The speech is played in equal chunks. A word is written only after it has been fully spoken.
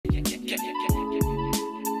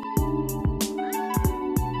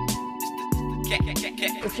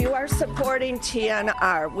If you are supporting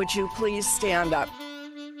TNR, would you please stand up?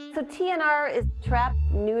 So TNR is trap,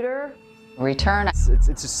 neuter, return. It's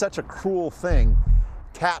just such a cruel thing.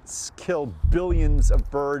 Cats kill billions of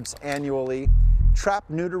birds annually. Trap,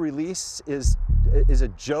 neuter, release is a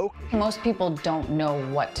joke. Most people don't know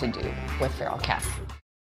what to do with feral cats.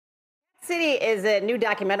 City is a new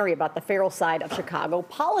documentary about the feral side of Chicago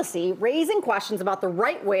policy, raising questions about the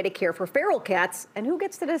right way to care for feral cats and who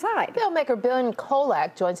gets to decide. Filmmaker Ben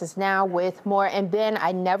Kolak joins us now with more. And Ben,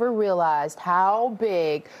 I never realized how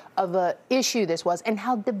big of an issue this was and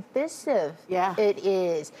how divisive it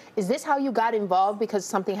is. Is this how you got involved because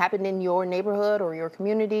something happened in your neighborhood or your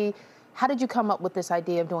community? How did you come up with this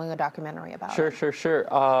idea of doing a documentary about it?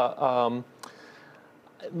 Sure.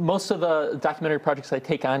 Most of the documentary projects I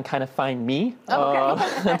take on kind of find me.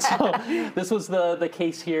 And so this was the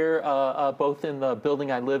case here, both in the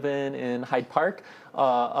building I live in Hyde Park.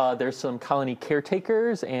 There's some colony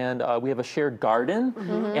caretakers, and we have a shared garden,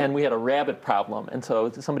 and we had a rabbit problem. And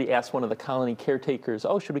so somebody asked one of the colony caretakers,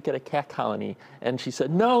 oh, should we get a cat colony? And she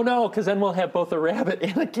said, no, because then we'll have both a rabbit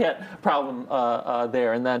and a cat problem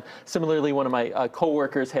there. And then similarly, one of my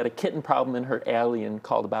coworkers had a kitten problem in her alley and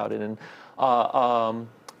called about it. And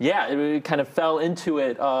it kind of fell into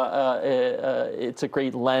it. It's a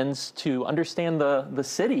great lens to understand the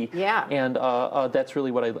city. Yeah. And that's really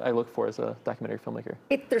what I look for as a documentary filmmaker.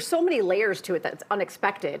 There's so many layers to it that's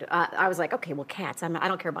unexpected. I was like, okay, well, cats. I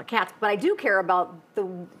don't care about cats, but I do care about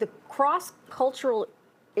the cross-cultural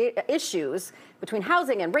issues between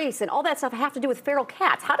housing and race and all that stuff have to do with feral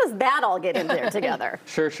cats. How does that all get in there together?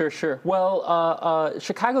 Sure. Well,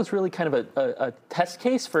 Chicago's really kind of a test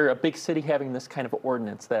case for a big city having this kind of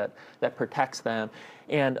ordinance that protects them.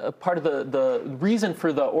 And part of the reason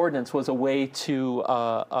for the ordinance was a way to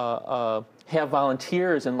have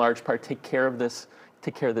volunteers in large part take care of this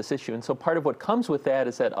issue. And so part of what comes with that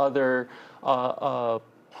is that other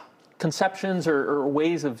conceptions or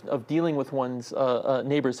ways of dealing with one's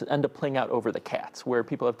neighbors end up playing out over the cats, where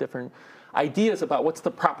people have different ideas about what's the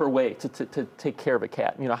proper way to take care of a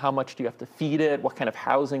cat. You know, how much do you have to feed it? What kind of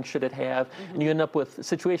housing should it have? And you end up with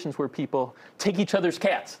situations where people take each other's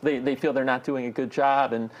cats. They feel they're not doing a good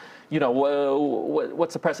job, and you know,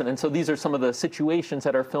 what's the precedent? And so these are some of the situations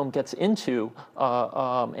that our film gets into,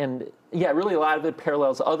 and really a lot of it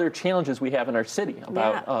parallels other challenges we have in our city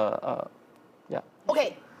about.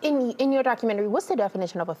 Okay. In your documentary, what's the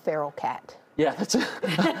definition of a feral cat? Yeah, that's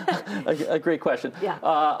a great question. Yeah.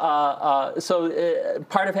 So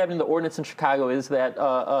part of having the ordinance in Chicago is that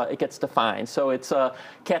it gets defined. So it's a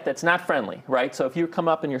cat that's not friendly, right? So if you come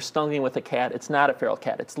up and you're snuggling with a cat, it's not a feral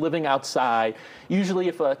cat. It's living outside. Usually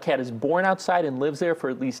if a cat is born outside and lives there for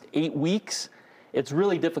at least 8 weeks, it's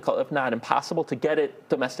really difficult, if not impossible, to get it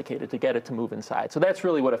domesticated, to get it to move inside. So that's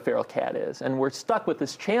really what a feral cat is. And we're stuck with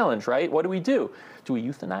this challenge, right? What do? Do we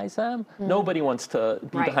euthanize them? Nobody wants to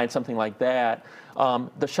be behind something like that.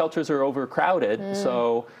 The shelters are overcrowded,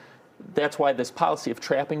 so that's why this policy of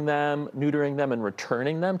trapping them, neutering them, and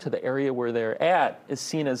returning them to the area where they're at is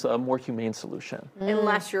seen as a more humane solution.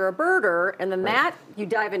 Unless you're a birder, and then you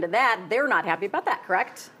dive into that, they're not happy about that,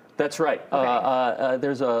 correct? That's right. Okay.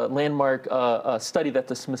 There's a landmark study that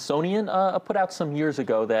the Smithsonian put out some years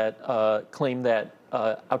ago that claimed that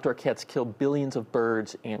outdoor cats kill billions of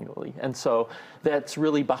birds annually. And so that's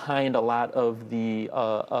really behind a lot of the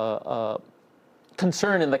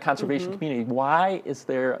concern in the conservation community. Why is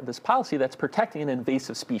there this policy that's protecting an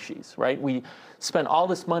invasive species, right? We spend all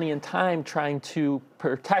this money and time trying to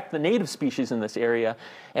protect the native species in this area,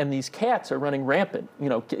 and these cats are running rampant, you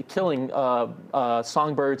know, killing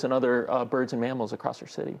songbirds and other birds and mammals across our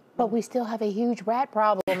city. But we still have a huge rat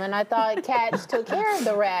problem, and I thought cats took care of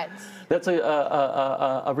the rats. That's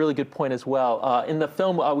a really good point as well. In the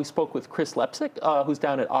film, we spoke with Chris Lepsick, who's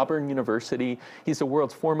down at Auburn University. He's the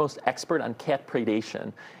world's foremost expert on cat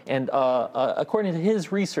predation. And according to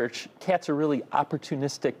his research, cats are really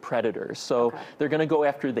opportunistic predators. So they're going to go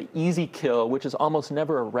after the easy kill, which is almost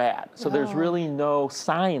never a rat. So there's really no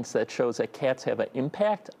science that shows that cats have an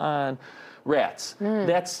impact on rats.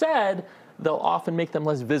 That said, they'll often make them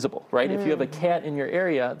less visible, right? If you have a cat in your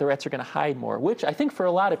area, the rats are going to hide more, which I think for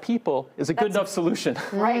a lot of people is a good enough solution.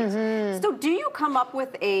 Right. So do you come up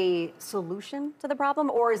with a solution to the problem,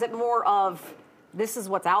 or is it more of this is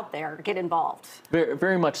what's out there, get involved? Very,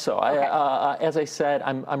 very much so. Okay. As I said,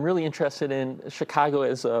 I'm really interested in Chicago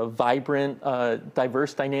as a vibrant,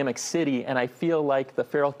 diverse, dynamic city, and I feel like the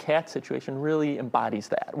feral cat situation really embodies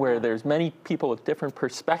that, where there's many people with different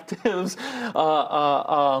perspectives, and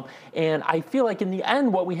I feel like in the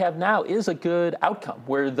end what we have now is a good outcome,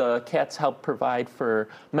 where the cats help provide for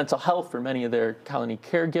mental health for many of their colony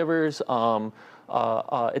caregivers,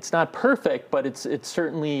 it's not perfect, but it's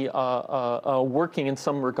certainly working in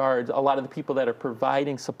some regards. A lot of the people that are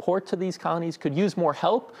providing support to these colonies could use more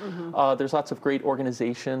help. There's lots of great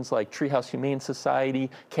organizations like Treehouse Humane Society,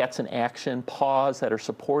 Cats in Action, Paws that are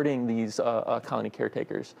supporting these colony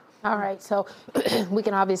caretakers. All right, so we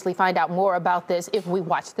can obviously find out more about this if we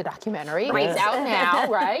watch the documentary. Right. It's out now,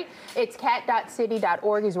 right? It's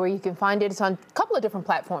cat.city.org is where you can find it. It's on a couple of different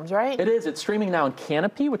platforms, right? It is. It's streaming now on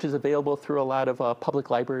Canopy, which is available through a lot of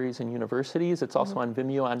public libraries and universities. It's also on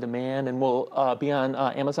Vimeo on demand, and will be on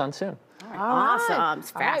Amazon soon. Awesome.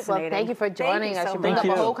 It's fascinating. All right, well, thank you for joining us. So you bring up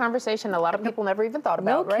much. a whole conversation a lot of people never even thought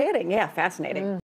about, No right? kidding. Yeah, fascinating.